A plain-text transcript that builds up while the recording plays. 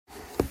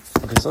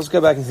So let's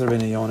go back into the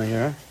Rabbeinu Yonah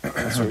here.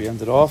 That's where we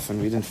ended off,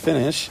 and we didn't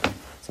finish. So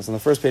it's on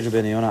the first page of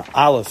Rabbeinu Yonah,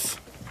 Aleph.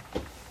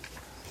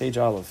 Page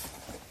Aleph.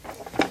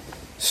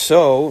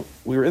 So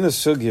we were in the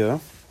sugya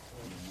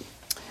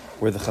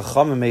where the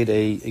Chachamim made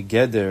a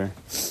geder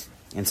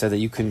and said that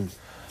you can,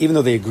 even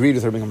though they agreed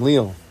with Rabbi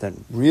Gamliel, that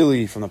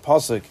really from the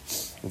pasuk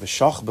with the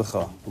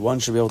shachbecha, one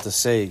should be able to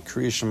say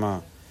kriyas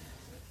shema,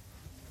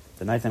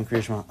 the nighttime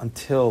kriyas shema,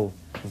 until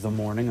the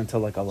morning,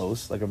 until like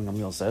alos, like Rabbi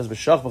Gamliel says. But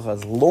shachbecha,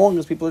 as long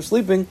as people are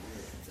sleeping,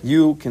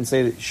 you can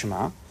say the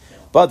shema.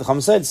 But the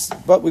Chacham said,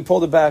 but we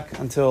pulled it back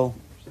until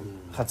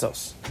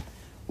chatzos.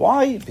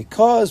 Why?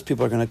 Because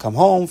people are going to come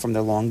home from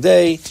their long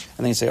day, and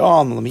then you say,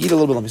 oh, let me eat a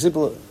little bit, let me sleep a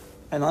little,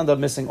 and I'll end up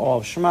missing all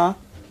of Shema.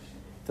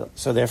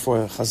 So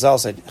therefore, Chazal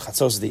said,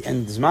 Chatzos is the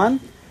end zman,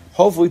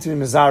 hopefully to be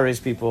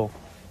Mizares people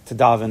to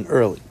daven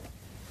early.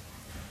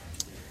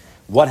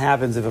 What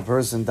happens if a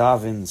person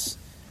davens,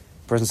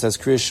 a person says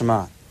Kriyas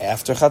Shema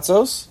after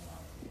Chatzos?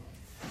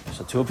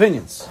 So two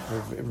opinions.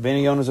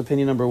 Rabbeinu Yonah's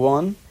opinion number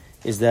one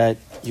is that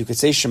you could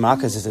say Shema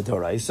because it's a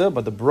Doraisa,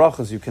 but the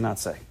brachas you cannot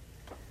say.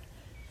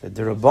 That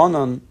the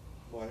Rabbanon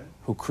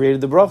who created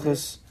the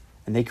brachas,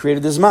 and they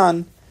created the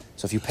Zman,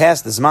 so if you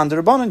pass the Zman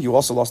to Rabbanon, you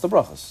also lost the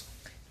brachas.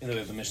 You know, we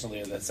have the Mishnah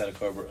later that said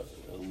Hakora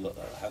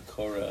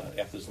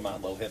after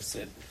Zman lo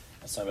hefsid.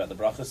 That's talking about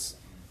the brachas.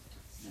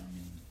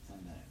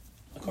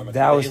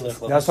 That was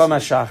talking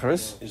about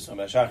Shacharis. He was talking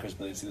about Shacharis,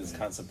 but you see this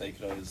concept that you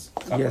could always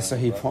cover. Yeah, so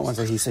he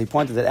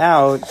pointed it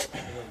out.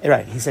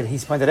 Right,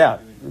 he's pointed it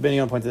out. Rabbeinu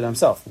Yonah pointed it out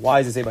himself.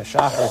 Why does it say by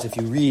Shacharis if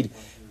you read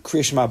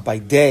Kriyas Shema by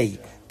day,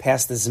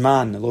 past the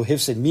Zman, lo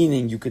hifsid,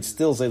 meaning you could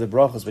still say the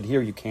brachas, but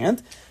here you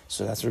can't?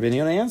 So that's what Rabbeinu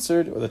Yonah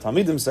answered, or the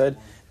Talmidim said,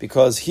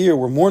 because here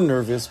we're more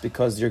nervous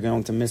because you're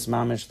going to miss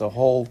mamish the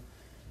whole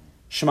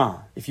Shema.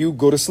 If you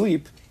go to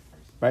sleep,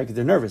 right, because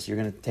they're nervous, you're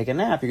going to take a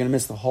nap, you're going to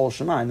miss the whole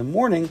Shema. In the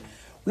morning,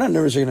 we're not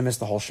nervous you're going to miss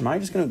the whole Shema, you're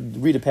just going to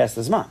read it past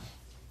the Zman.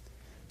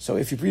 So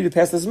if you read it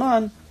past the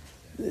Zman,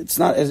 it's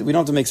not, we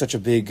don't have to make such a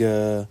big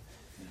kanas.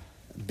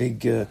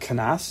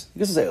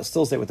 You can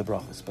still say with the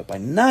brachas. But by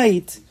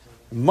night,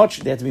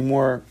 they have to be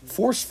more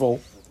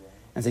forceful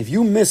and say, if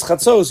you miss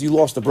chatzos, you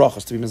lost the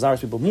brachas, to be mazaris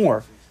people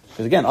more.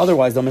 Because again,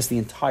 otherwise they'll miss the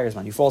entire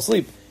Zman. You fall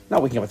asleep,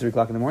 not waking up at 3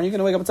 o'clock in the morning, you're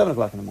going to wake up at 7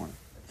 o'clock in the morning.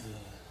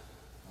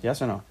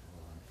 Yes or no?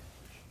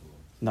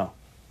 No.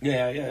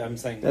 Yeah, I'm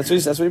saying... That's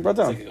what he brought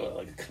down. It's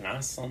like a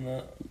knas on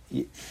the...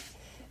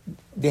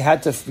 They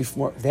had to be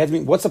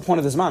what's the point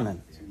of the Zman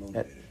then?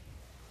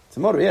 It's a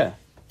motivator, yeah.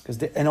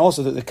 And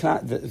also the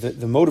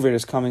motivator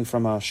is coming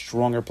from a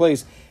stronger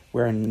place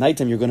where in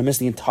nighttime you're going to miss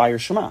the entire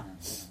Shema.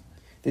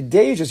 The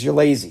day is just you're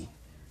lazy.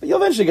 But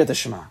you'll eventually get the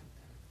Shema.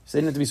 So they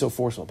didn't have to be so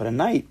forceful. But at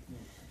night,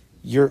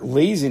 your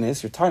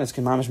laziness, your tiredness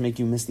can mamish make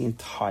you miss the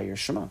entire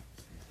Shema.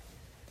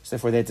 So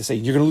therefore they had to say,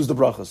 you're going to lose the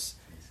brachas.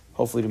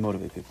 Hopefully to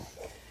motivate people.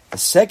 The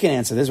second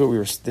answer, this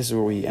is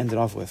where we ended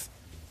off with.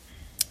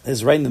 This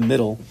is right in the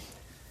middle.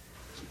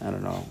 I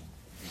don't know.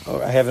 Oh,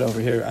 I have it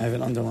over here. I have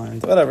it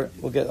underlined. Whatever.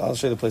 I'll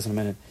show you the place in a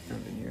minute.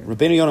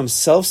 Rabbeinu Yonah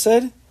himself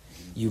said,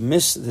 you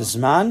miss the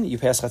Zman, you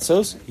pass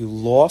Chatzos, you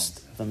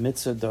lost the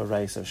mitzvah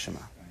d'oraisa of Shema.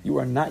 You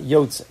are not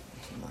Yotze.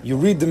 You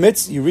read the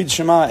mitzvah, you read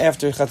Shema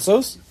after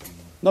Chatzos,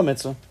 no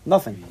mitzvah,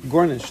 nothing,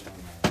 garnished.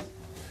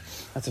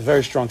 That's a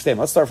very strong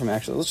statement. Let's start from there.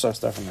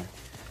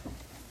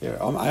 Here,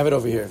 I have it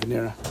over here,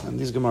 Venera. And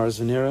these Gemaras,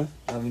 Venera.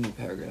 I have a new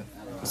paragraph.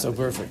 So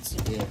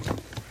perfect. Yeah.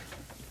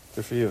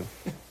 Good for you.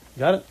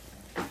 Got it?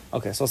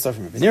 Okay, so let's start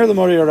from here. Venera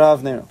l'mori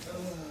Rav Nero.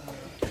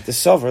 The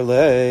sover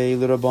le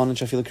l'rabbanan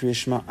shafil kriyas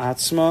shema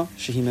atzma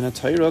shehi min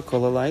ha'torah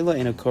kol halayla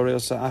in a korei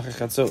osa achar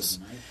chatzos.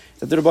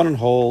 That the rabbanan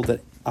hold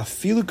that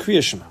afilu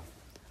kriyas shema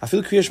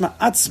atzma,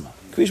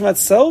 kriyas shema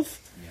itself,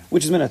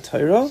 which is min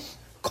ha'torah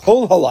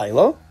kol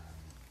halayla.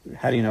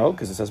 How do you know?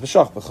 Because it says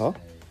b'shach b'cha.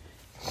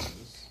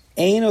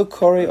 Ein o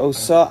korei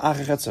osa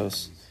achar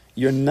chatzos.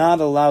 You're not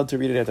allowed to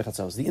read it after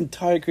chatzos. The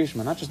entire kriyas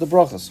shema, not just the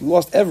brachas. You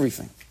lost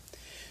everything.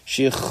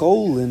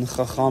 Sheicholin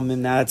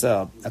chachamim.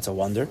 That's a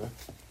wonder.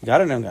 You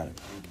got it? No, got it.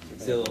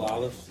 Is it a little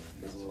olive?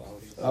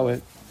 Oh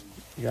wait,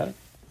 you got it?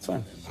 It's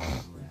fine.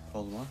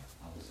 Hold on.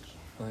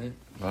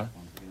 What?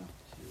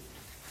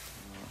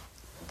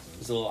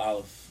 There's a little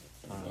olive.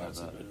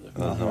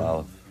 No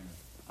olive.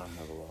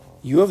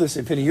 You have the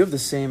same opinion. You have the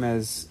same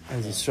as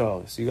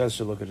Yisrael. So you guys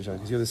should look at each other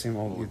because you have the same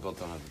old. We both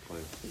don't have the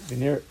place.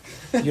 Veneer.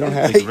 You don't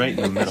have Like right in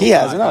the middle. He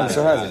has it. No,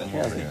 so has it. He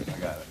has I it.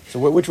 got it. So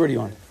which word are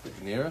you on?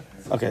 Venera?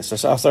 Okay,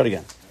 so I'll start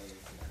again.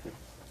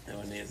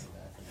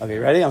 Okay,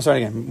 ready? I'm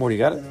starting again. Morty, you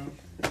got it?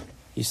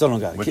 You still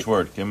don't got it. Which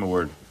word? Give him a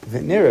word.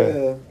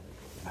 Venera.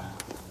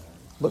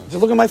 Just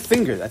look at my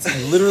finger. That's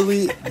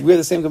literally, we have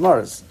the same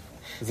Gemaras.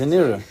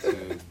 Venera.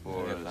 2,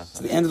 4, It's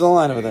the end of the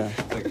line over there.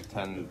 like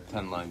 10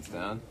 lines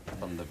down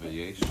from the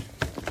Vayesh.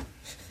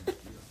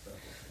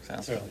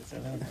 Sounds early.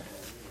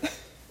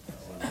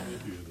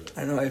 I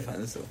don't know why I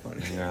find this so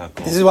funny. Yeah,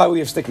 cool. This is why we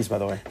have stickies, by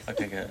the way.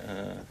 Okay, good.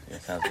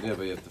 Yeah,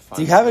 but you have to find.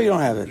 Do you have it or you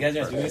don't have You it? guys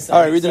are doing something.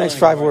 All right, read the next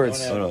 5 words.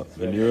 No,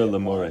 Venera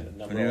Lamore.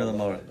 Venera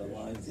Lamore.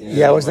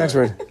 Yeah, what's the next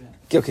word?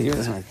 Okay, give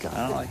me this one. I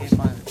don't know, I can't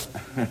find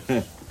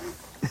it.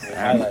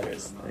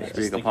 Highlighters.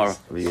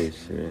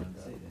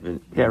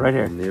 Yeah, right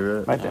here.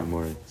 Venira Right there.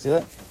 Lamore. See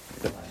that?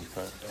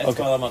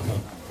 Okay.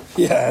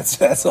 Yeah,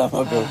 that's what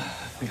I'm going.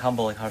 Be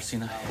humble like Har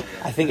Sinai.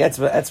 I think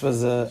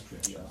Etzba's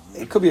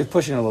it could be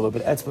pushing it a little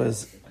bit, but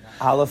Etzba's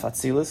Aleph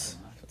Atzilus.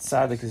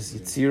 Tzadik is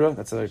Yitzira.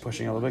 That's already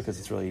pushing it a little bit because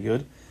it's really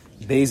good.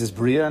 Beis is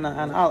Bria and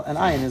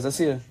Ayin is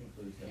Asiyah.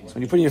 So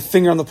when you're putting your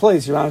finger on the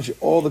place, you're honestly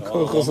all the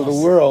kochos of the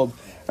world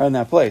are in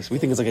that place. We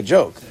think it's like a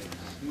joke.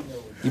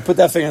 You put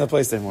that finger in the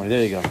place there, Mori.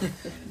 There you go.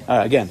 All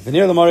right, again,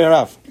 Venir Lamori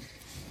Arav.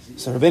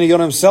 So Rabbeinu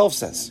Yonah himself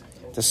says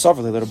the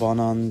Safra that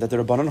the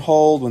Rabbanon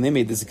hold when they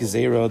made this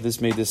Gezerah,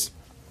 this made this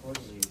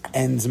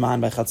end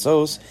Zman by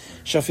Chatzos,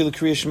 Shafil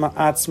Kriya Shema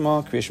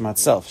Atzma, Kriya Shema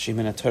itself,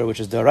 Shemin Torah, which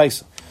is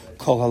Daraisa.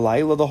 Kol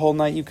Halayla, the whole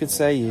night you could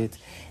say it.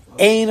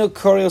 Eino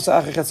Korios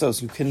Ache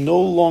Chatzos. You can no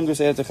longer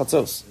say it to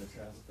Chatzos.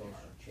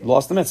 You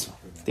lost the mitzvah.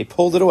 They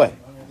pulled it away.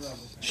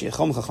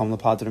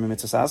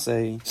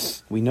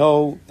 We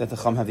know that the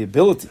Chum have the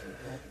ability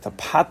to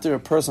pater a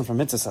person from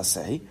mitzvah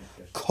saseh.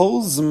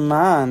 Kol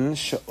zman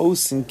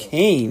she'osin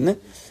kain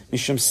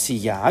mishum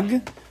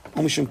siyag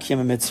or mishum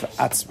kiyam mitzvah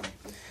atzma.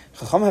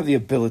 Chacham have the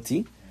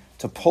ability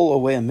to pull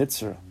away a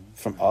mitzvah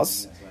from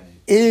us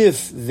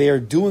if they're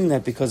doing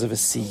that because of a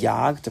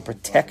siyag, to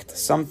protect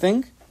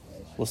something.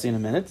 We'll see in a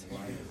minute.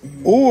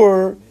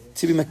 Or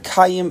to be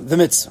mekayim the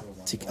mitzvah,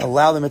 to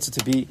allow the mitzvah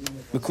to be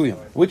mekuyim.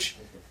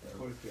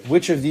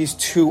 Which of these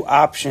two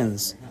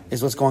options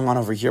is what's going on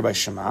over here by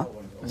Shema?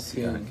 The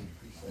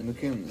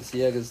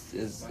siyag is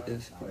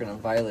if we're going to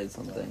violate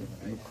something.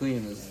 The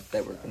mekuyim is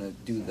that we're going to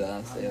do the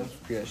asay of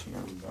kriyas shema.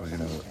 We're going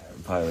to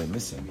violate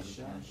missing.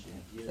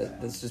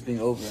 That's just being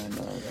over in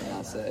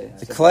asay.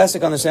 The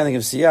classic understanding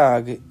of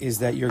siyag is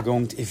that you're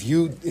going to, if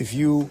you,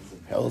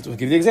 we'll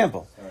give you the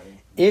example.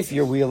 If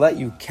we let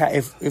you carry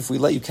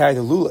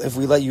the lulav,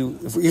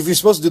 if you're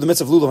supposed to do the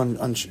mitzvah of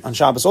lulav on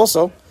Shabbos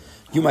also,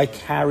 you might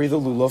carry the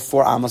lulav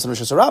for Amos and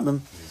Rosh Hashanah.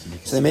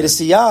 So they made a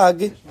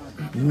siyag,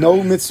 no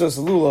mitzvahs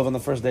lulav on the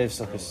first day of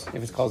Sukkot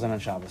if it's called in on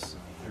Shabbos,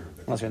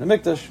 unless you're in the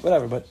mikdash,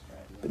 whatever. But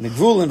in the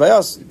Gvul and by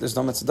us, there's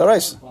no mitzvah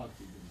daraisa,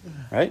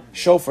 right?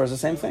 Shofar is the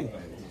same thing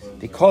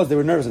because they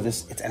were nervous of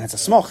this, and it's a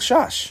smoch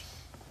shash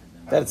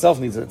that itself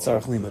needs a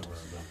tzarech limud.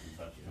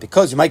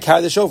 Because you might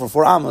carry the shofar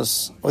for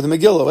Amos or the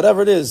Megillah,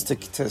 whatever it is,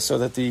 to so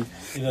that the...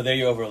 there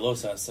you're over a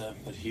losas,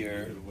 but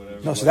here...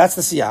 No, so that's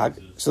the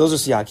siyag. So those are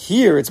siyag.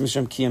 Here, it's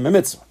mishum kiyam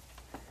mitzvah.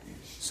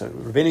 So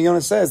Rabbeinu Yonah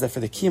says that for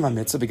the kiyam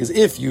mitzvah, because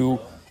if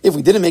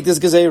we didn't make this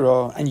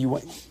gezerah, and you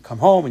come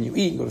home and you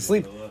eat and go to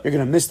sleep, you're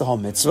going to miss the whole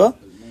mitzvah.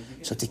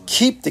 So to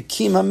keep the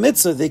kiyam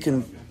mitzvah, they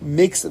can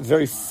make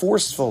very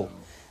forceful...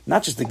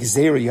 Not just the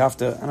gezerah, you have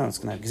to, I don't know, it's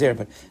going to have gezerah,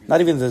 but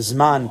not even the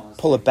zman,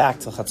 pull it back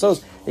to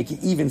chatzos. They can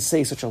even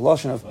say such a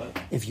lashon of,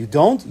 if you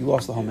don't, you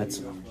lost the whole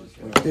mitzvah.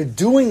 They're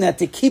doing that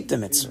to keep the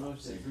mitzvah.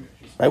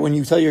 Right? When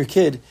you tell your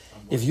kid,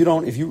 if you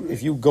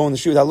go in the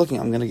street without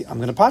looking, I'm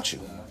gonna pot you.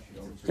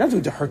 You're not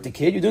doing it to hurt the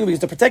kid, you're doing it because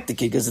to protect the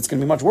kid, because it's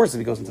going to be much worse if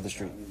he goes into the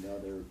street.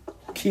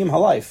 Kiyum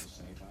halif.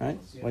 Right?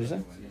 What did you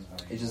say?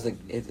 It's just like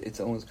it's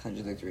almost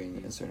contradictory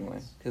in a certain way,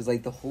 because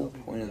like the whole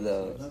point of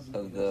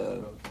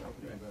the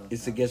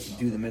is to get to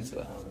do the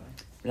mitzvah.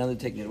 Now they're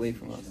taking it away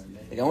from us.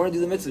 Like I want to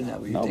do the mitzvah now,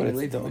 but you're taking it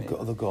away from me.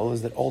 The goal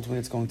is that ultimately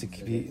it's going to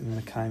be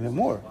mekayim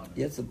more.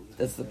 Yeah,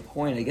 that's the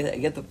point. I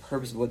get the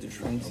purpose of what they're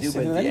trying to do,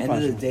 but at the end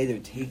of the day, they're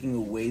taking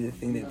away the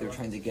thing that they're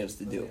trying to get us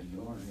to do.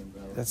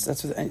 That's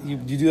what you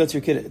do that to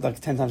your kid like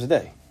 10 times a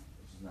day.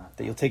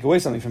 That you'll take away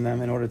something from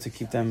them in order to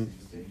keep them.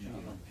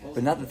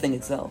 But not the thing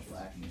itself.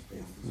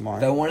 More.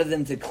 If I wanted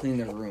them to clean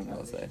their room,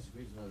 I'll say.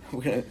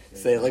 We're gonna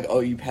say like,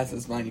 "Oh, you pass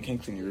this line, you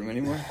can't clean your room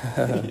anymore."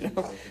 You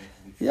know?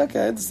 Yeah, okay,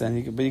 I understand.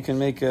 You can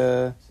make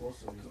a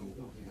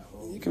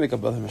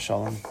brother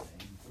mashalom.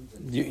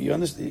 You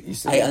understand?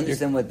 I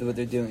understand what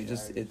they're doing.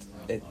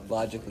 It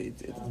logically.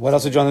 What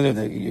else would you want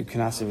to do? You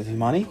cannot say with him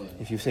money.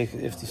 If you say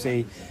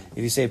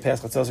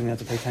pass chatzos, you have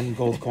to pay 10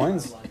 gold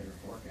coins.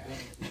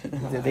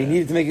 They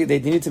needed to make it. They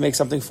needed to make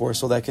something for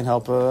so that can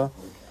help.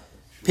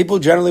 People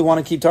generally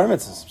want to keep Torah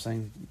mitzvahs. I'm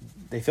saying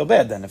they feel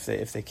bad then if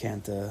they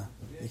can't read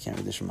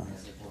the Shema.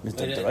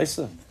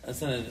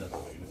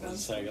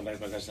 Sorry, go back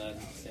to my question. I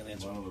understand the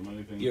answer.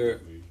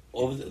 You're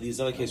over these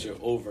other cases. You're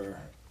over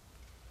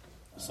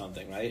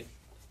something, right?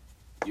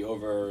 You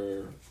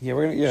over. Yeah,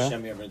 we're gonna. Yeah.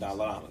 Shem over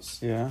Dalamas.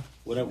 Yeah.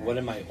 What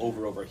am I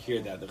over here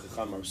that the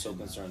Chacham are so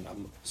concerned?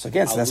 So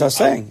again, that's what I was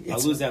saying. I'll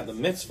lose out the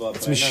mitzvah.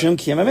 It's mishum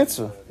kiyam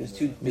mitzvah.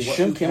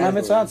 Mishum kiyam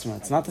mitzvah.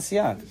 It's not the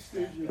siyag.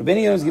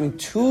 Rabbeinu Yonah is giving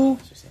two.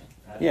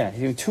 Yeah,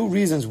 he's giving two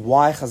reasons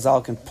why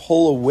Chazal can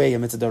pull away a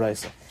mitzvah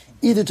d'oraisa.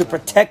 Either to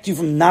protect you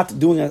from not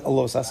doing a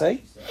los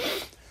asay,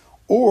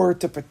 or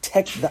to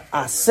protect the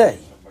asay.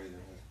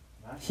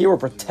 Here we're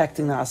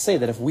protecting the asay,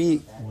 that if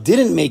we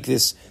didn't make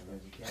this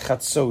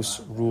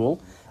chatzos rule,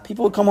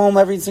 people would come home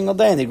every single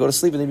day and they'd go to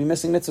sleep and they'd be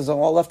missing mitzvahs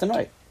all left and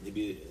right.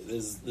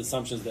 There's the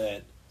assumption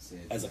that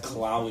as a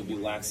klal we'd be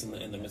lax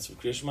in the mitzvah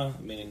kriyas shema,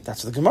 meaning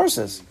that's what the Gemara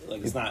says.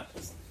 Like it's not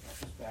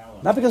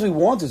because we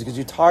want to, it's because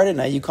you're tired at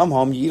night, you come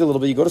home, you eat a little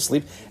bit, you go to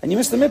sleep, and you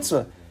miss the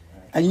mitzvah.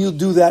 And you'll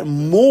do that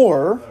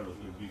more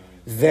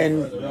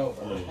than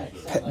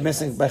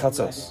missing by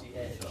chatzos.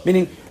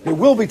 Meaning, there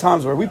will be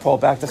times where we pull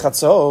back to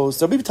chatzos.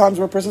 There'll be times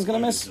where a person's going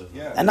to miss,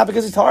 and not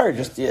because he's tired.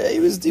 Just he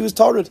was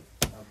tired.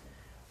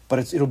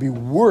 But it'll be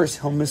worse.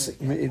 He'll miss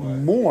it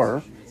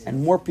more,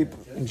 and more people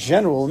in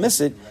general will miss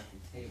it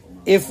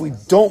if we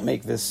don't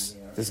make this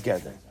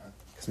gather.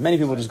 Because many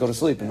people just go to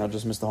sleep and they'll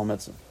just miss the whole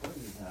mitzvah.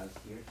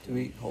 Do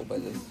we hold by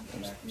this?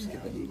 I'm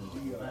skipping.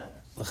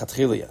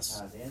 L'chatchila,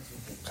 yes.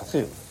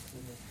 L'chatchila.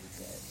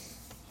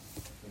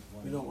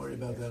 We don't worry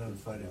about that on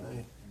Friday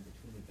night.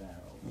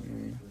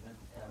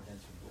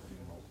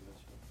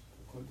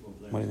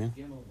 What do you mean?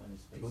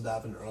 Go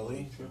daven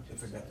early. They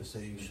forgot to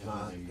say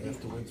shema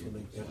afterwards when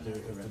they after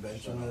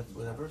benching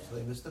whatever, so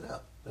they missed it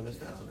out. They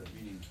missed out on it.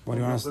 What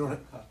do you want to?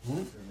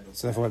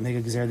 So therefore, make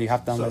a gzeira. Do you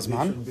have to daven by So they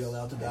zman? shouldn't be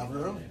allowed to daven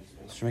early.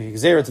 Should make a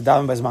gzeira to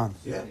daven by zman.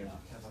 Yeah.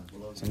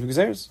 Some new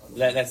gezeiras.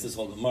 That's this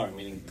whole Gemara,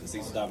 meaning because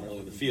these daven early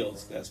in the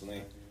fields, that's when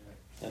they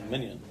have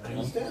minion. I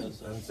understand.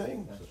 I'm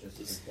saying.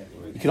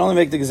 You can only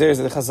make the gezeiras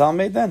that the Chazal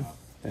made. Then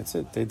that's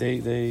it. They're.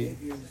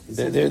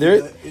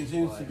 It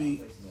seems to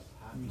be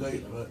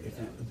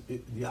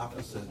the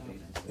opposite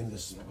in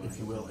this, if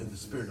you will, in the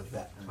spirit of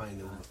that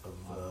kind of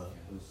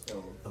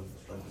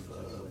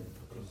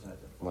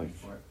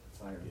Life.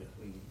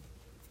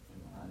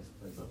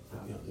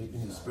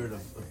 in the spirit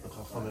of the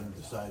Chachamim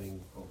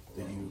deciding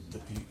that you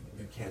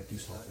can't do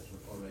something.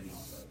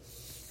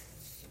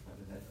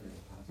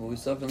 Well, we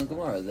saw from the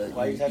Gemara that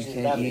Why are you touching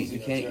the davening? you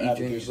can't eat,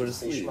 drink, and go to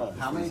sleep.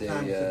 How many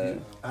times have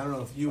you? I don't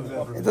know if you've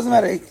ever. It doesn't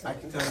matter. I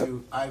can tell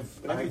you,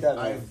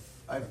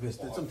 I've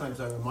missed it. Sometimes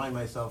I remind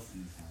myself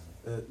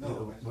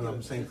when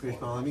I'm saying kriyas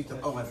malamita.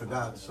 Oh, I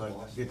forgot, so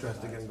I get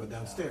dressed again and go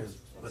downstairs.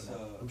 But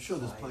I'm sure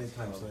there's plenty of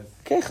times that.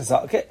 Okay,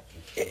 Chazal. Okay,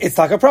 it's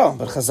not a problem.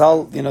 But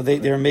Chazal,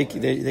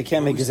 they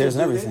can't make gezeiras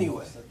and everything.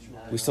 Anyway.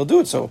 We still do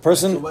it. So a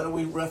person. So why don't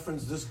we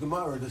reference this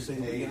Gemara to say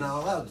that you're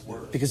not allowed to do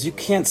it? Because you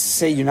can't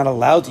say you're not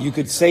allowed to. You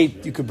could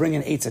bring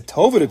an Eitz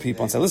Tova to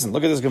people and say, listen,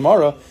 look at this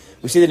Gemara.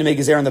 We see that you make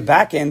gezeira on the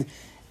back end.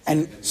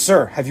 And,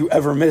 sir, have you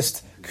ever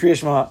missed Kriya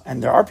Shema?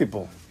 And there are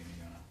people.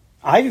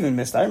 I've even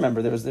missed. I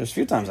remember there's a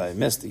few times I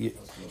missed. You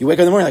wake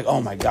up in the morning like, oh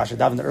my gosh, I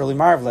davened the early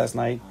Marv last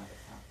night.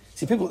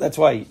 See, people, that's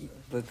why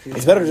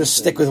it's better to just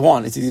stick with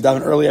one. It's either you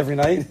daven early every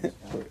night.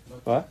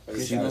 What?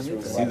 See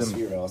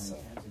them.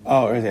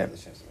 Oh, yeah.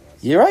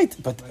 You're right,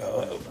 but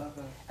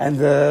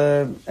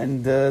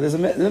there's a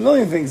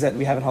million things that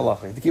we have in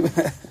halacha to keep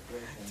to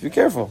be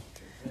careful.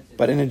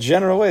 But in a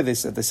general way, they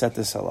set this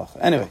halacha.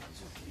 Anyway,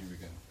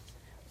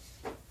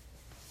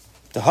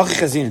 the Hachi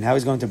Chazin and how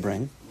he's going to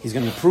bring, he's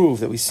going to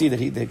prove that we see that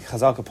the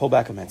Chazal can pull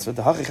back a mitzvah.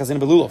 The Hachi Chazin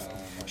belulav,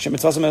 shem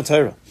mitzvah min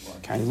Torah.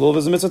 Can lulav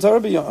is a mitzvah Torah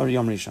or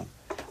Yom Rishon?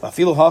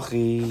 Vafilu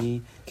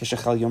Hachi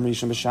keshachal Yom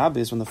Rishon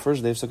b'Shabbos when the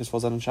first day of Sukkot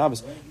falls out on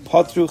Shabbos.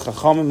 Patru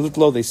Chachamim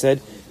Lutlo. They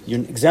said you're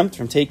exempt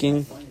from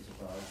taking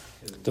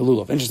the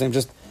lulav. Interesting. I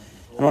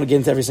don't want to get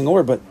into every single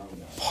word, but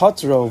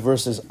patro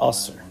versus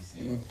aser.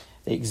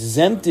 They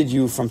exempted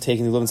you from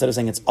taking the lulav instead of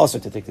saying it's aser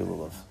to take the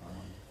lulav.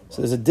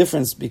 So there's a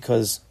difference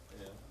because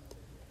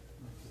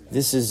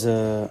this is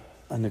a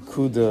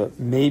nakuda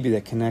maybe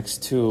that connects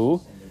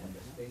to.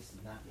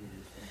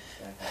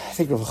 I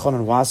think Rav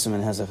Chanan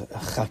Wasserman has a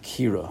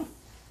chakira.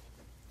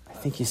 I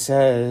think he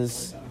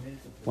says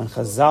when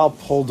Chazal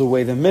pulled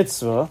away the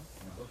mitzvah,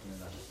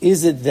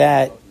 is it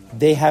that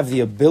they have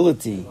the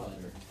ability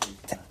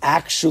to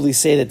actually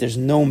say that there's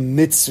no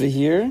mitzvah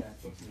here,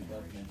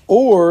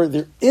 or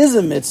there is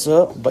a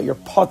mitzvah, but you're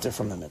pater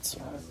from the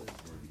mitzvah?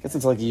 Gets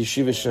into like a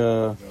yeshivish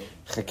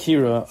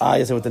chakira.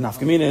 I say what the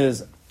nafkamina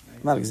is. I'm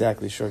not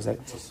exactly sure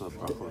exactly.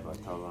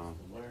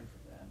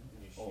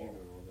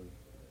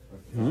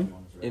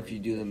 If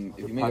you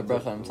make a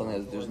bracha on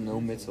something that there's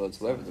no mitzvah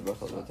whatsoever, the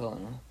bracha is batal,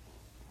 no?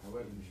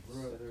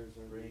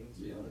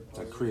 It's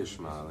a kriyas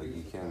shema, like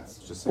you can't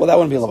just say. Well, that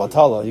wouldn't be a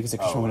lavatala. You can say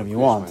kriyas whatever you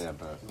want. Yeah,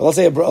 but let's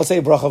say a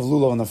bracha of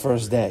lulav on the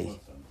first day.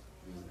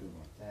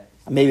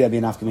 Maybe that'd be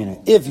an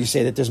afkamina. If you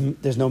say that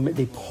there's no,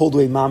 they pulled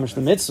away mamish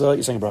the mitzvah,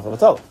 you're saying a bracha of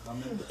lavatala.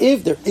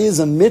 If there is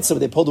a mitzvah,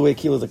 they pulled away a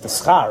kilo like the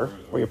schar,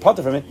 where you're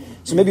pater from it,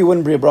 so maybe it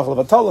wouldn't be a bracha of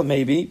lavatala,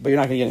 maybe, but you're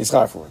not going to get any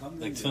schar for it.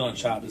 Like tefillin on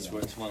Shabbos,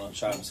 where tefillin on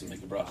Shabbos you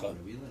make a bracha,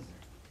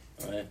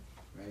 right?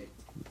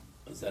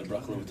 Is that a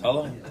bracha of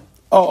lavatala?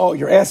 Oh,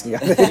 you're asking.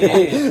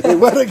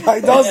 When a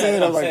guy does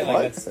it, I'm like,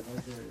 what?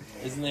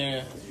 Isn't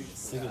there?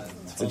 It's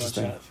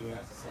interesting.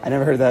 I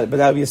never heard that, but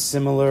that would be a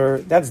similar.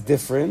 That's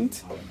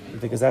different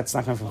because that's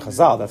not coming from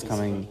Chazal. That's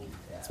coming.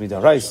 It's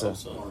midaraisa,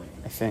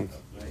 I think.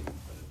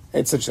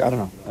 It's such. I don't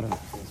know.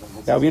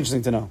 That would be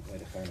interesting to know.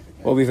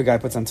 What if a guy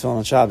puts on tefillin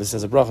on Shabbos,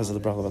 says a bracha, says the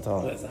bracha of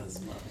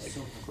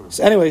Batal.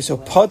 So anyway, so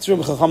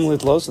patrum chacham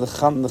litlo. So the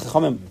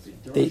chachamim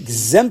they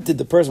exempted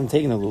the person from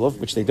taking the lulav,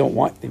 which they don't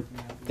want. They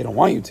don't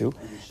want you to.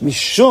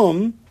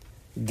 Mishum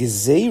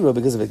gezeira,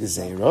 because of a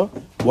gezeira.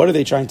 What are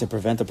they trying to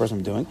prevent the person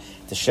from doing?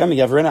 The Shem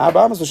Yavrina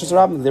Abamas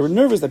V'Shasarabim. They were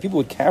nervous that people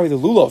would carry the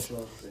lulav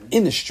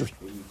in the street,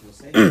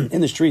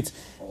 in the streets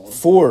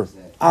for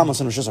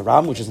Amos and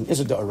V'Shasarabim, which is an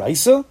Issur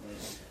D'Oraisa.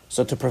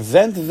 So to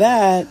prevent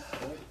that,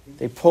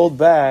 they pulled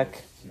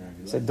back,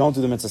 said, "Don't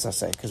do the mitzvah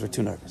saseh because we're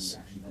too nervous."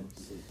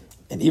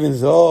 And even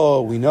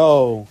though we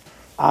know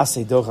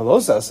asay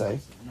dochalos asay,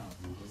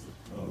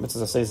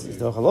 mitzvah asay is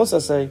dochalos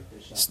asay,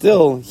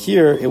 still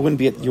here it wouldn't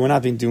be. You were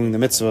not being doing the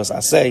mitzvahs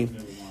asay,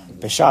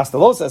 b'shas the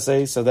los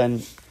asay. So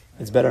then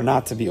it's better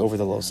not to be over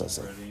the los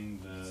asay.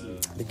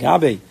 The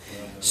gabe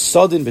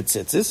sodin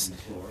b'tzitzis.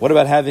 What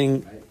about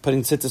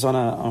putting tzitzis on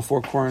a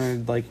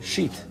four-cornered like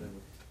sheet?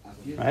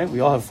 Right? We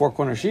all have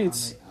four-corner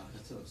sheets.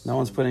 No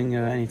one's putting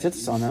any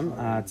tzitzis on them.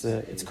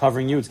 It's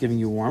covering you. It's giving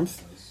you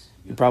warmth.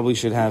 You probably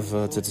should have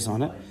tzitzis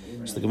on it.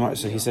 So the Gemara,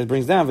 so he said,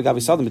 brings down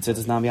v'gabi sodin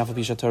b'tzitzis nam yafa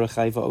pisha Torah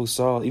chayva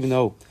osal. Even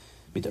though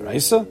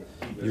midaraisa,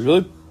 you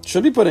really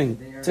should be putting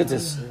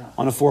tzitzis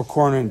on a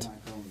four-cornered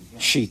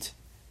sheet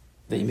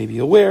that you may be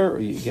aware or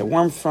you get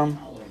warmth from.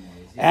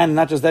 And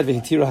not just that,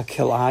 v'hitira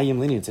hakilayim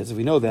linear tzitzis.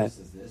 We know that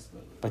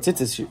by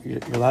tzitzis you're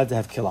allowed to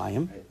have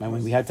kilayim. And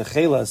when we had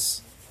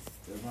techelas,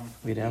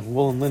 we'd have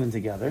wool and linen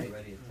together.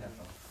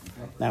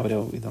 Now we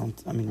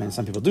don't. I mean,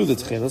 some people do the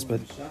techelas, but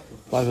a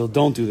lot of people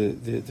don't do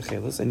the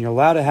techelas. And you're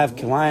allowed to have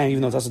kilayim,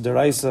 even though it's also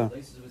deraisa,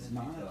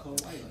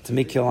 to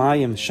make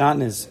kilayim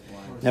shatnez.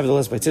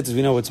 Nevertheless, by tzitzis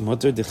we know it's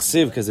mutter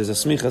dichsiv because there's a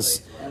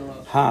smichas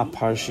ha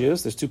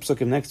parshios. There's two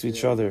psukim next to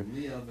each other.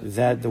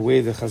 That the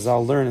way the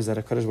Chazal learn is that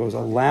a Kadosh Baruch Hu is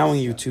allowing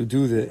you to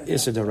do the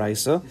iser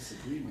deraisa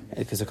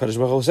because the Kadosh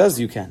Baruch Hu says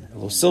you can.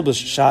 Lo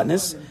silbus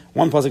shatnez.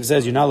 One pasuk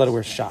says you're not allowed to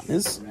wear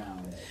shatnez.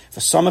 For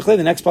samachle,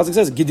 the next pasuk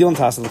says gidil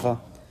taslecha.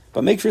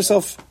 But make for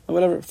yourself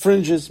whatever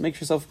fringes. Make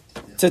for yourself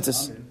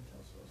tzitzis.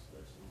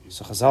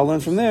 So Chazal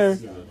learned from there.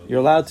 You're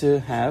allowed to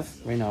have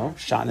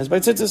shatnez by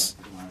tzitzis.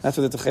 That's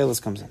where the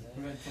techelis comes in.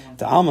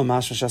 The alma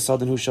mashma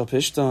shasadin hu shel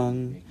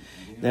pishtan.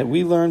 That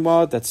we learn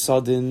that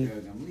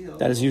sadin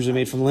that is usually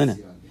made from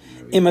linen.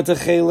 Ima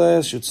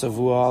techeles shut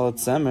savua al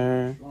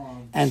tzemer,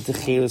 and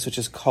techeles which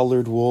is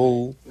colored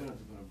wool.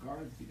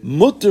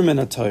 Mutter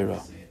min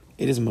Torah.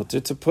 It is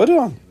mutter to put it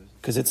on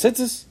because it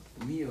tzitzis.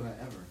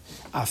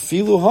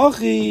 Afilu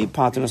hachi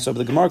pater. So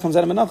the Gemara comes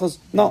out of Menachos.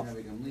 No,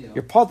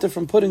 you're pater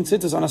from putting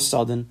tzitzis on a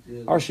sadin.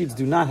 Our sheets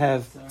do not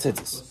have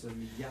tzitzis.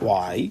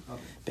 Why?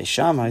 Beis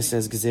Shammai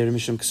says gezer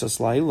mishum k'sos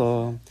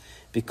laila.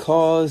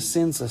 Because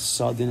since a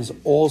sadin is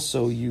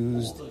also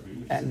used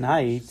at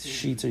night,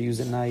 sheets are used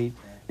at night.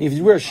 And if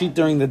you wear a sheet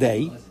during the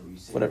day,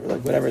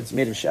 whatever it's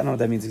made of, I don't know what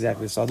that means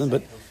exactly, sadin,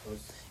 but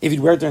if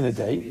you wear it during the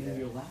day,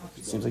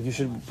 it seems like you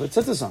should put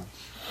tzitzis on.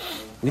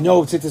 We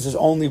know tzitzis is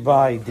only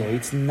by day;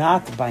 it's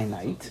not by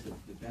night.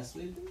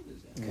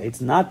 Okay,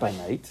 it's not by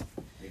night,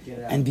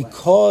 and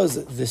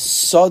because the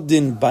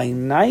sadin by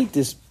night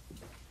it's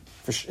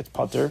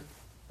pater.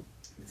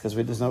 Because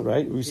there's no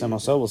right. Rusam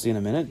also, we'll see in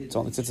a minute.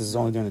 Tzitzis is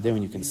only during the day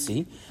when you can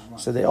see.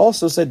 So they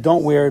also said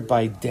don't wear it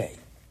by day.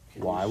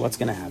 Why? What's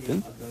going to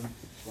happen?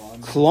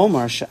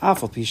 Klomar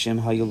she'afal pishim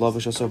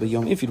hayulavish aso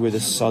b'yom. If you'd wear the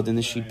sod in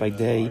the sheet by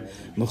day,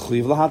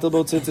 mechuyev lahatal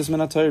bo tzitzis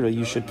min haTorah.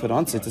 You should put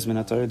on tzitzis min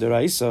haTorah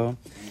deraisa.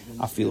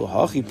 Afilu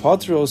hachi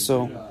patro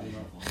also.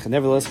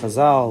 Nevertheless,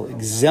 Chazal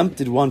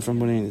exempted one from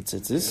wearing the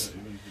tzitzis.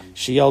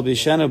 Sheyal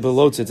b'shena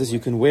below tzitzis. You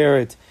can wear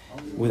it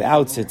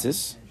without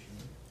tzitzis.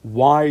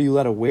 Why are you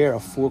allowed to wear a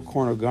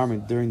four-corner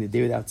garment during the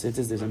day without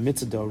tzitzis? There's a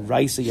mitzvah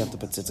d'oraisa you have to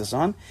put tzitzis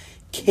on.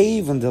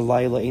 Cave and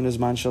delaila einus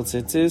man shel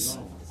tzitzis.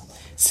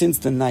 Since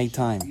the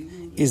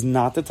nighttime is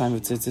not the time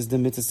of tzitzis, the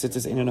mitzvah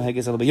tzitzis einu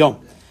noheges el b'yom.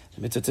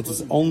 The mitzvah tzitzis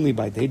is only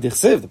by day.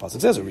 Dichsiv, the pasuk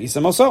says,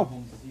 u'risem oso.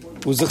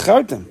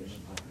 U'zachartem.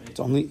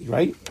 It's only,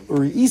 right?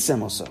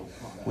 U'risem oso.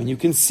 When you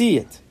can see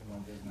it.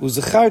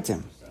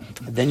 U'zachartem.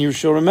 Then you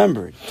shall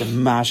remember it. The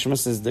mashma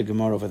says the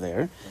Gemara over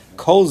there.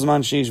 Kol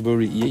zman sheish bo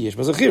re'iyah yesh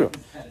bo zechira.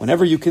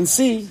 Whenever you can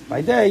see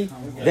by day,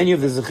 then you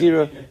have the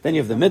zechira, then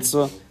you have the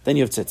mitzvah, then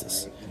you have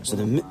tzitzis. So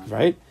the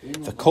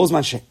kol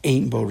zman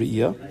she'ein bo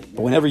re'iyah,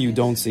 but whenever you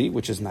don't see,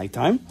 which is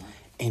nighttime,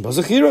 ein bo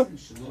zechira,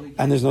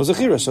 and there's no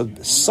zechira. So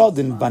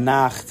sodin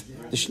banacht,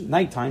 the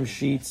nighttime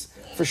sheets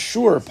for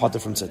sure pater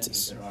from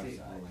tzitzis.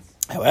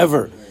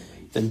 However,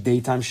 the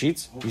daytime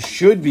sheets you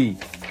should be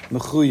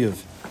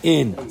mechuyev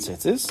in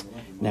tzitzis.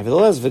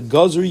 Nevertheless,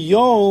 v'gazur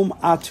yom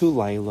atu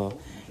laila.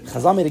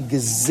 Chazal made a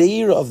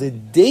gezeira of the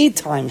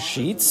daytime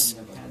sheets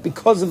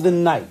because of the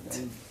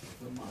night.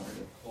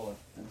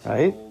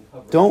 Right?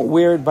 Don't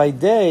wear it by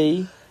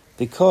day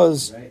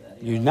because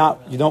you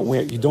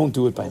don't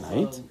do it by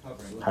night.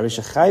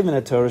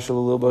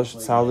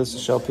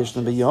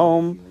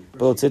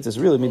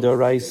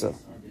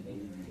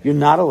 You're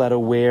not allowed to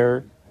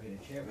wear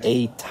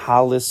a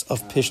talis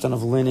of pishtan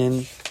of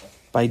linen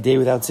by day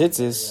without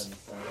tzitzis.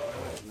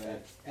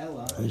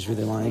 Let me just read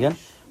the line again.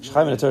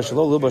 Right,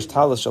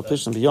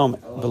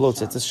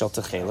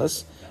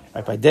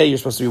 by day you're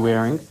supposed to be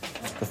wearing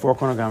the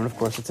four-corner garment, of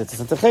course, it's tzitzis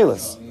and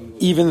techelas.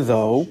 Even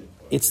though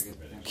it's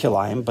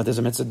kilayim, but there's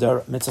a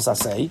mitzvah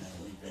saseh,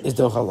 is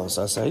dochalos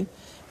saseh.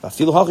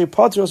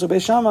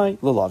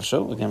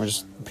 Again, we're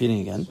just repeating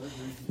again.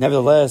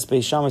 Nevertheless,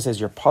 Beis Shammai says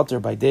you're pater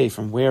by day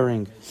from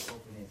wearing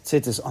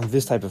tzitzis on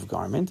this type of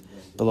garment,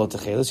 below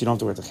techelas. You don't have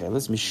to wear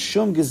techelas.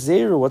 Mishum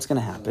gezeru, what's going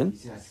to happen?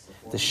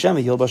 The shema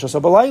yilbash asa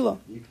balayla.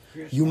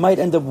 You might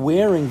end up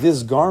wearing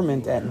this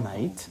garment at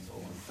night.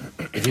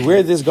 If you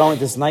wear this garment,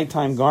 this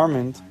nighttime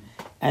garment,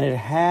 and it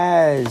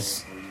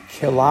has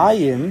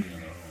kilayim,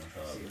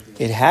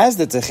 it has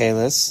the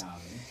techeles,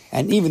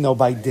 and even though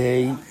by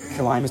day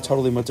kilayim is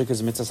totally mutter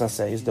because mitzvah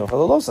saseh is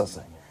dochel lo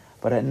saseh,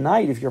 but at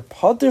night if you're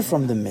pater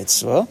from the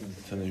mitzvah,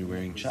 So then you're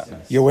wearing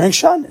shatnez. you're wearing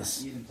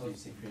shatnez.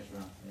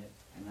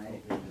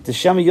 The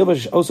shema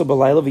yilbash also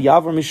b'layla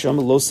v'yavar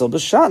mishum lo sel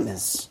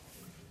b'shatnez.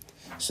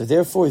 So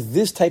therefore,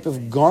 this type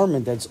of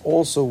garment that's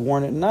also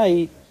worn at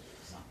night,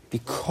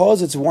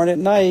 because it's worn at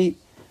night,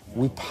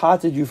 we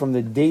potted you from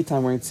the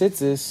daytime wearing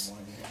tzitzis.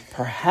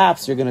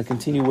 Perhaps you're going to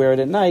continue wear it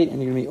at night,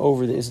 and you're going to be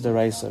over the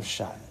isdaraisa of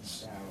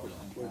shatnez.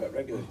 What about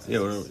regular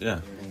tzitzis? Yeah.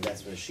 And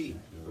that's for a sheep.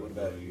 What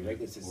about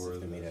regular tzitzis if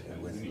they're made out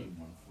of linen?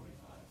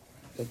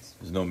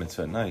 There's no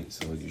mitzvah at night,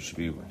 so you should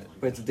be.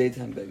 But it's a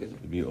daytime beggar.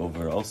 Be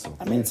over also.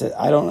 I mean,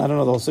 I don't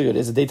know the whole sugya.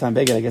 It's a daytime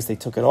beggar. I guess they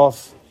took it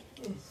off.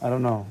 I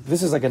don't know.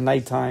 This is like a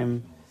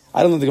nighttime.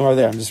 I don't know the Gemara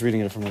there. I'm just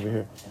reading it from over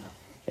here.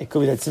 It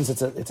could be that since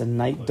it's a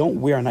night, don't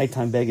wear a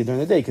nighttime beggar during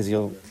the day because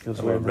you'll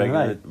just wear it during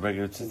the night.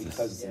 Regular Because tzitzis.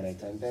 it's a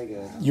nighttime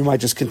beggar. You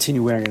might just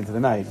continue wearing it into the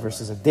night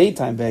versus a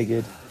daytime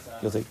beggar.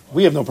 You'll take.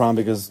 We have no problem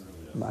because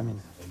I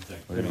mean,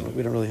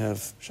 we don't really have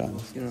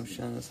shatnez. You don't have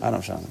shanas. I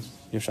don't have shatnez.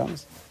 You have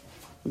shatnez?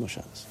 We have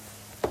no shatnez.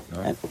 No?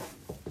 And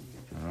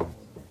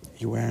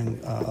you're wearing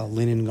a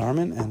linen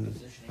garment and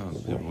No,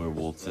 they wear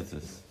wool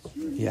tzitzis.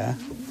 yeah,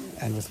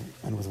 and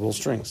with wool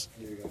strings.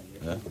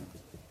 Yeah.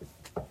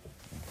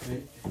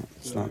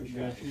 It's not.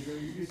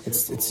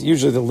 It's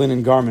usually the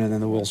linen garment and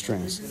then the wool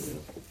strings.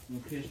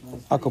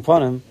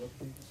 Akopanim.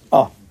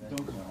 Oh,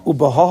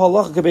 ubaha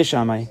halacha k'bei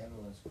Shammai,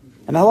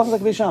 and halacha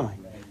k'bei Shammai.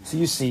 So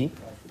you see,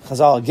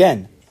 Chazal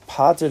again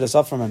patered us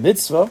up from a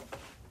mitzvah.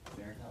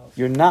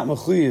 You're not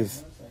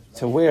mechuyev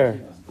to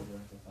wear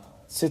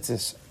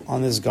tzitzis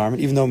on this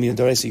garment, even though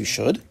miyadoraisa you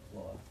should,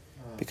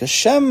 because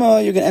shema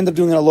you're going to end up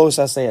doing an alo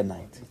saseh at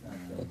night.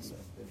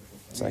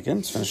 Second,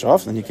 let's finish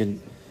off, then you can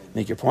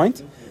make your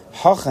point.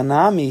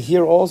 Hachanami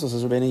here also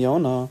says Rabbeinu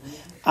Yonah,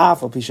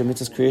 af al pisha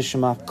mitzvahs kriyas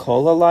shema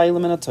kol halayla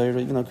min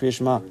haTorah, even though kriyas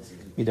shema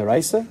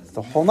midoraisa,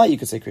 the whole night you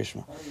could say kriyas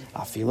shema.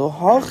 Afilo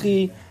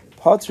hachi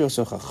patrio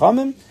so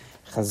chachamim,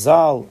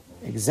 Chazal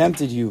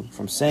exempted you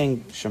from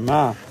saying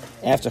shema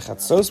after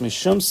chatzos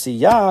mishum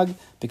siyag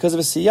because of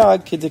a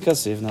siyag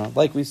kidikasivna.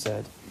 Like we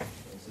said,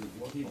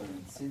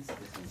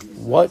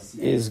 what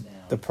is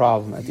the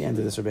problem at the end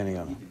of this Rabbeinu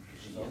Yonah?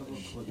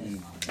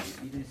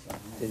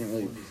 They didn't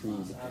really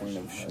prove the point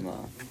of Shema.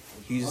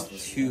 He used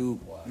two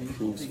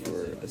proofs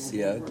for a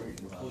siyag,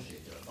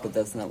 but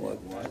that's not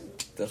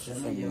the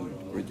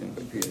thing we're doing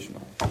by Kriya Shema.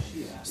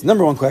 So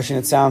number one question,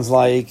 it sounds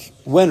like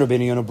when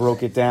Rabbeinu Yonah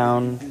broke it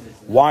down,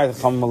 why are the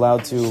Chachamim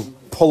allowed to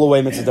pull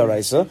away mitzvah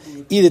daraisa,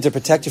 either to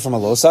protect you from a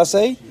lo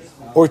saseh,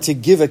 or to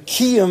give a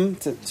kiyum,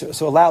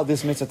 to allow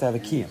this mitzvah to have a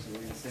kiyum.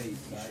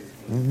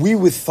 We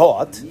would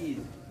thought,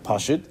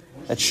 Pashut,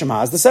 that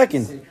Shema is the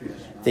second.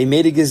 They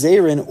made a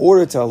gezerah in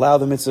order to allow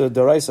the mitzvah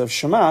daraisa of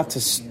Shema to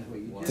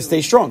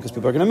stay strong, because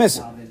people are going to miss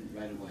it.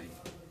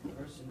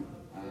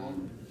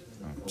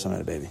 Son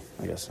had a baby,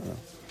 I guess. I don't know.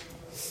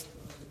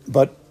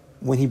 But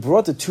when he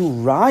brought the two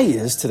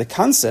rayas to the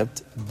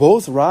concept,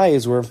 both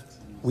rayas were,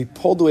 we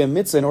pulled away a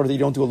mitzvah in order that you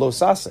don't do a lo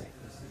saseh.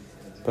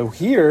 But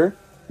here,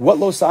 what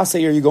lo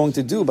saseh are you going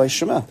to do by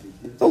Shema?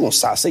 No lo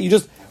saseh, you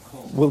just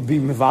will be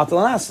mevatel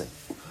and aseh.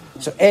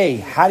 So A,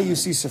 how do you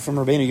see from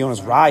Rabbeinu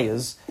Yonah's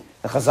rayas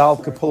the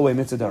Chazal could pull away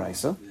mitzvah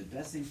daraisa?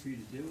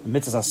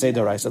 Mitzvah aseh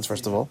daraisa, that's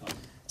first of all.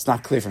 It's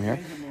not clear from here.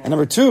 And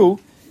number two,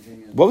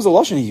 what was the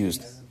lashon he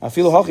used?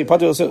 Afilu hachi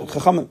pater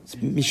chacham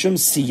mishum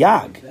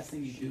siyag.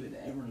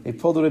 They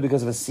pulled it away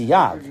because of a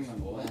siyag.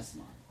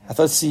 I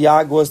thought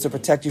siyag was to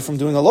protect you from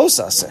doing a lo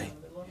saseh.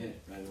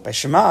 By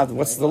Shema,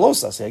 what's the lo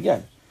saseh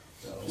again?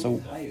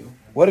 So,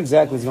 what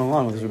exactly is going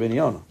on with this Rabbeinu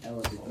Yonah?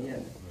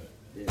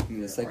 I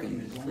mean, the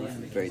second proof is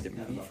very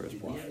different from the first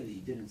proof.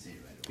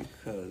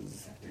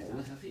 Because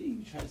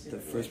the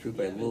first proof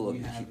by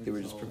Lulav, they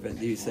were just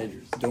they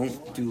said,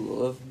 don't do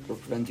Lulav, we're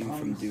preventing you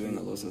from doing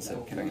a lo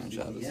saseh carrying on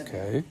Shabbos.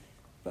 Okay.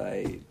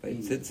 By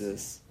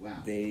tzitzis,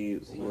 they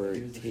were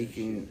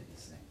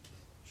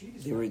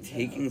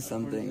taking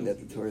something that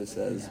the Torah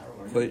says,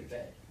 put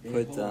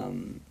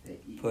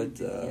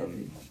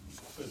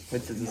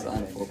tzitzis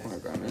on a four-corner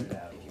garment,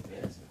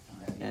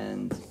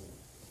 and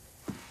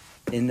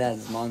in that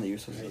Zman that you're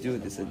supposed to do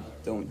it, they said,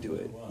 don't do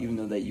it. Even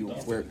though that you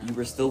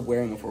were still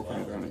wearing a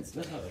four-corner garment.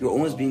 You were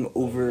almost being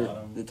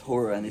over the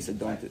Torah, and they said,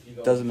 don't do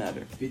it. Doesn't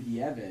matter.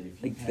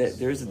 Like,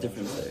 there is a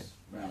difference there.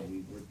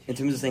 In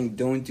terms of saying,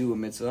 don't do a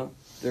mitzvah,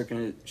 they're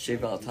going to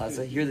shave out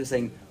tasa. Here they're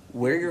saying,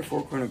 wear your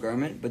four-corner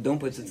garment, but don't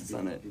put tzitzis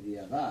on it.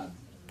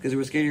 Because they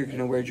were scared you're going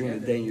to wear it during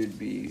the day and you'd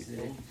be...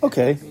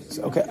 Okay.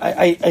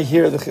 I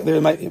hear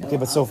there might... Okay,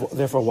 but so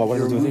therefore what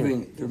are they doing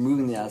here? They're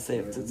removing the assay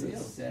of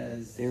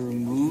tzitzis. They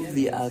remove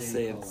the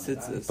assay of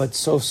tzitzis. But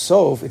so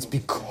it's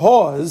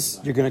because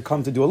you're going to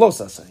come to do a lo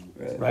saseh,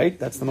 right?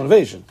 That's the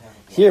motivation.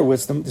 Here,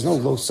 there's no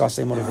lo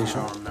saseh motivation.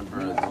 I don't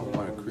remember the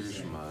point of Kriya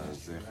Shema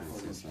is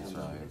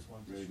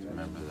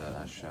remember that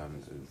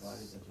Hashem is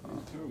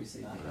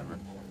whatever.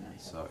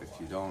 So if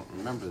you don't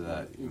remember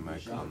that, you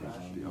might come to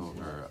be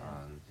over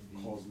on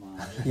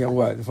Yeah,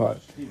 what?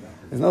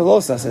 There's no lo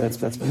saseh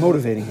that's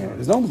motivating here.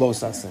 There's no lo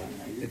saseh.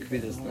 It could be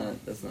that's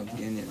not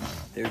the Indian.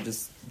 They're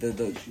just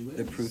the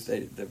proof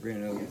that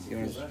Bruno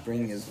is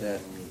bringing is that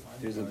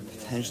there's a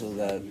potential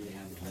that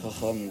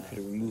Chacham could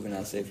remove an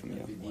asay from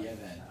you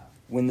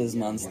when the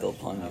Zman's still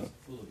upon you.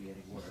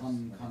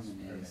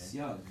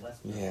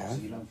 Yeah.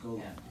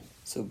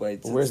 So by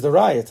tzitzis, Where's the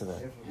raya to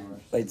that?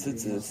 By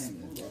tzitzis,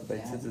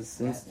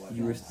 since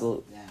you were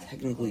still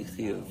technically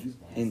chiyuv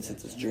in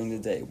tzitzis during the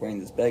day wearing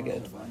this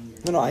beged.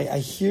 No, I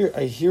hear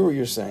what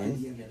you're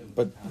saying,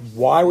 but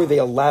why were they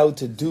allowed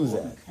to do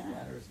that?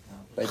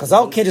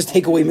 Chazal can't just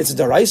take away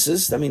mitzvah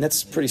daraises. I mean,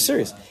 that's pretty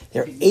serious.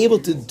 They're able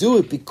to do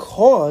it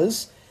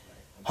because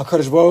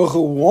HaKadosh Baruch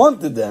Hu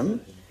wanted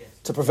them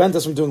to prevent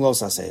us from doing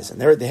los hases.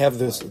 And they have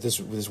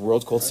this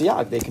world called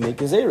siyag. They can make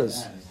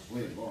gezeras.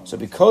 So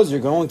because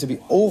you're going to be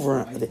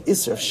over the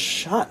isser of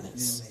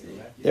shatnez,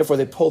 therefore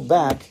they pulled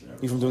back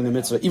you from doing the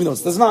mitzvah, even though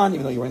it's the zman,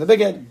 even though you're wearing the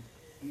biged.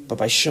 But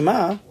by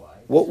shema,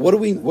 what are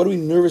we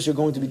nervous you're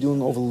going to be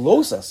doing over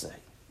los haseh?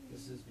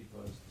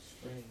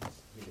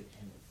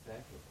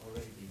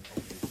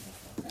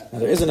 Now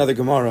there is another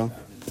Gemara.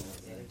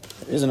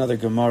 There is another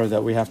Gemara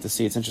that we have to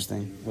see. It's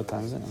interesting. What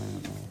time is it?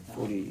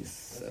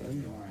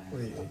 47?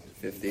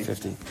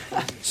 50.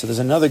 So there's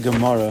another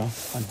Gemara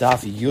on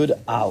Daf Yud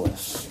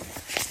Aleph.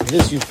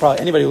 This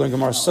anybody who learned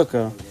Gemara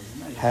Sukkah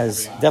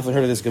has definitely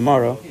heard of this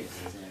Gemara.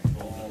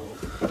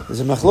 There's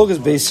a machlokas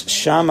base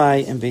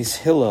Shammai and base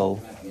Hillel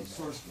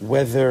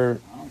whether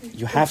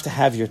you have to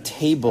have your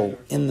table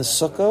in the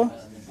Sukkah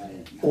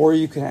or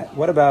you can.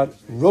 What about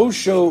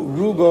Rosho,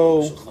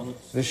 Rubo,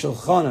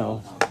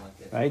 Vishulchano?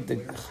 Right?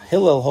 The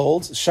Hillel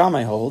holds,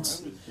 Shammai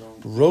holds.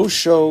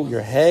 Rosho,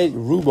 your head,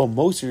 Rubo,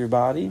 most of your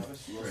body.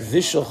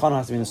 Vishulchano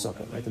has to be in the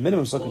Sukkah. Right? The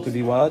minimum Sukkah could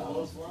be what?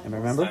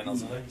 Anybody remember?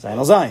 Zayin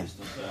al Zayin.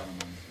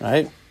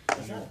 Right?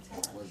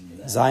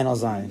 Zayin al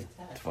Zayin.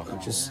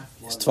 Which is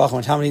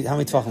Tvachim. How many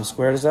Tvachim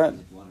squared is that?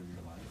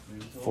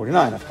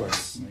 49, of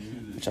course.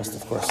 Just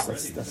of course,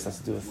 that's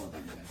to do with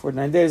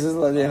 49 days.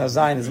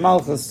 Zayin is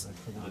Malchus.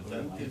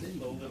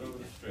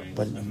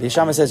 But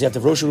Beishamah says you have to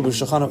Rosh Rubo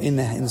Shulchano in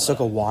the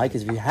Sukkah. Why?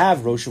 Because if you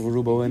have Rosh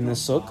Rubo in the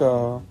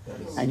Sukkah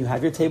and you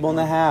have your table in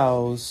the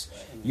house,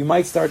 you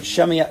might start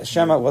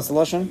Shema. What's the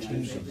lashon?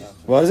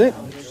 What is it?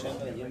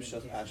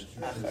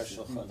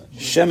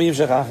 Shema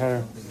Yimshach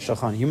Achar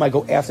Shulchan. You might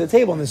go after the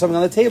table, and there's something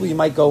on the table. You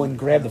might go and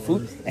grab the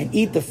food and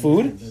eat the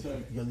food,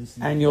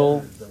 and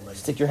you'll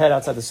stick your head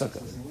outside the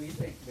sukkah,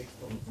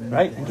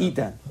 right? And eat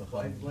that.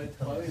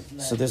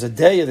 So there's a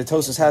day that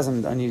Tosas has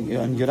on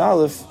Yud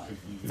Aleph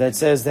that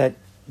says that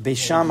Beis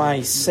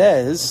Shammai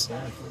says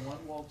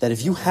that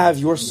if you have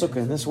your sukkah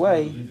in this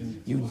way,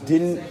 you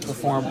didn't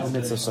perform the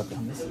mitzvah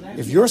sukkah.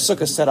 If your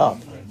sukkah is set up,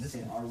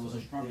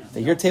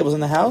 that your table's in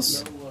the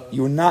house,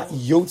 you are not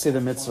yotze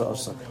the mitzvah of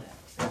sukkah.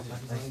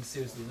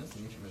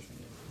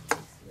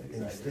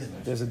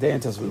 There's a day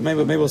until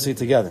maybe we'll see it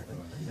together.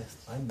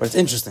 But it's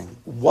interesting.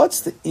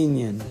 What's the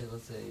inyan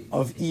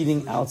of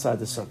eating outside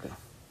the sukkah?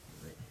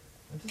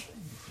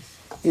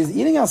 Is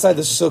eating outside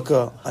the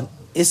sukkah an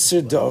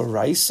isser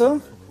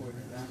d'oraisa,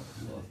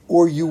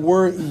 or you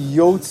weren't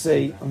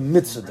yotze a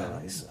mitzvah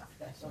d'oraisa?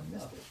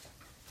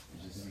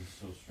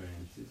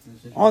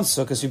 On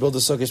sukkah, so you build a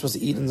sukkah, you're supposed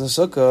to eat in the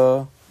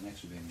sukkah.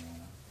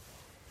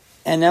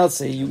 And now let's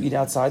say you eat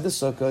outside the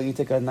sukkah, you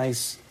take a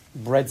nice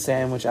bread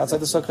sandwich outside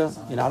the sukkah.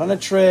 You're not on a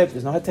trip,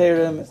 there's no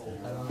heterim.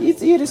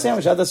 Eat a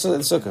sandwich outside the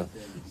sukkah.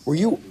 Were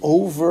you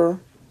over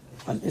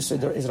an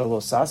isser? Is it a lo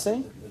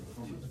sase?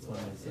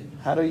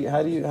 How do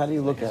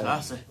you look at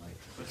it?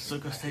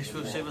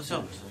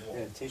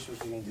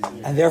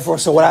 And therefore,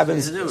 so what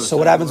happens? So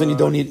what happens when you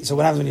don't eat? So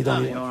what happens when you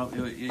don't eat?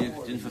 You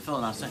didn't fulfill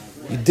an asay.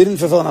 You didn't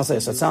fulfill an asay.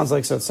 So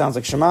it sounds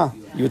like Shema.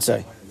 You would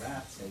say,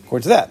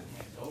 according to that,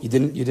 you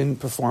didn't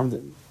perform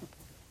the.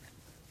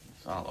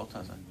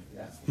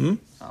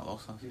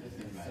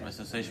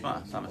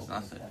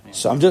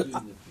 So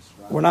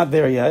we're not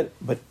there yet.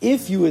 But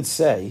if you would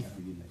say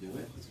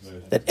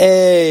that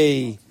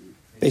Beis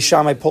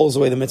Shammai pulls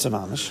away the mitzvah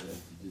mamish,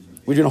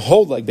 we didn't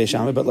hold like Beis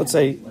Shammai, but let's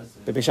say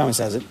Beis Shammai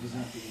says it,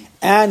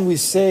 and we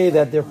say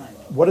that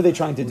what are they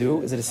trying to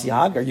do? Is it a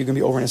siyag? Are you going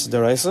to be over in Issa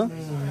D'Oraisa?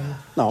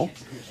 No.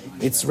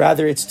 It's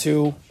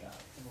to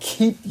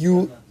keep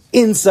you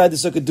inside the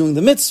sukkah doing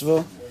the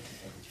mitzvah.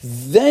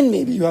 Then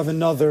maybe you have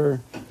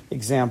another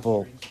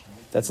example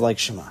that's like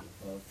Shema.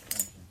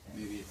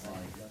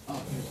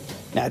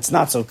 Now it's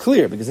not so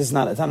clear because it's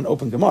not an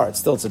open Gemara.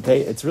 It's a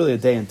day. It's really a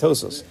day in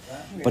Tosos.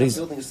 But he's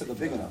building a sukkah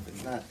big enough.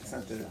 It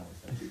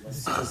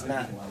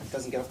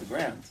doesn't get off the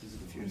ground.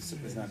 If your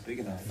sukkah is not big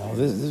enough. No,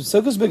 the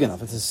sukkah's big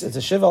enough. It's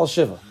a shiva al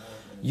shiva.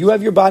 You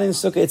have your body in the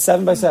sukkah. It's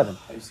 7 by 7,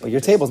 but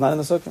your table's not in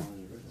the sukkah.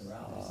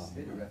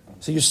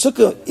 So your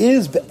sukkah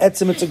is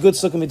be'etzim. It's a good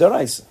sukkah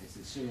midaraisa.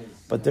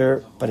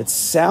 But it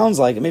sounds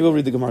like, maybe we'll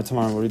read the Gemara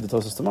tomorrow. We'll read the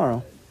Tosos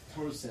tomorrow.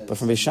 But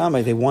from Beis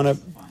Shammai, they want to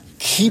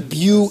keep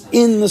you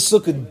in the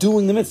sukkah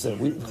doing the mitzvah.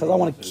 Because I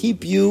want to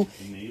keep you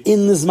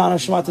in the zman of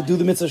Shema to do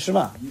the mitzvah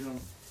Shema.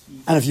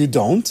 And if you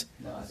don't,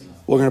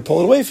 we're going to pull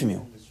it away from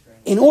you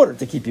in order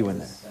to keep you in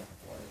there.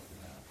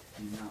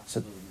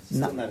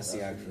 Still not a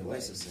siyag for the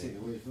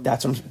Loisa.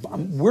 That's what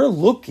we're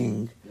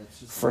looking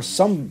for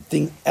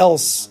something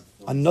else,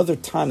 another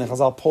time that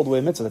Chazal pulled away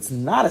a mitzvah that's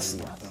not a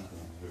siyag.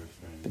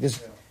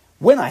 Because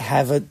when I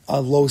have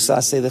a low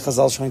saseh that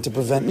Chazal is trying to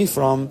prevent me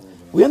from,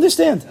 we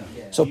understand.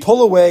 So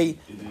pull away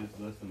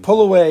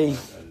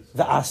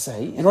the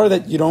aseh in order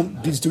that you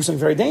don't do something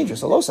very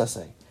dangerous, a low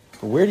saseh.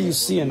 But where do you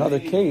see another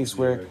case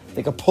where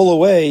they could pull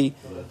away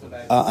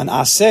an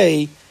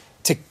aseh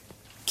to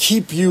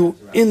keep you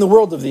in the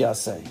world of the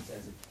aseh?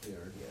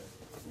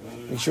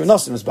 Make sure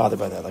nothing is bothered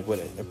by that. Like,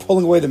 what, they're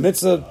pulling away the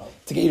mitzvah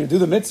to get you to do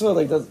the mitzvah?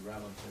 Like,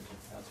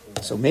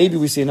 so maybe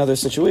we see another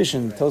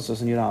situation,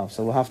 Tosos and Yudal.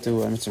 So we'll have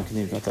to,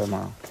 continue about that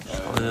tomorrow.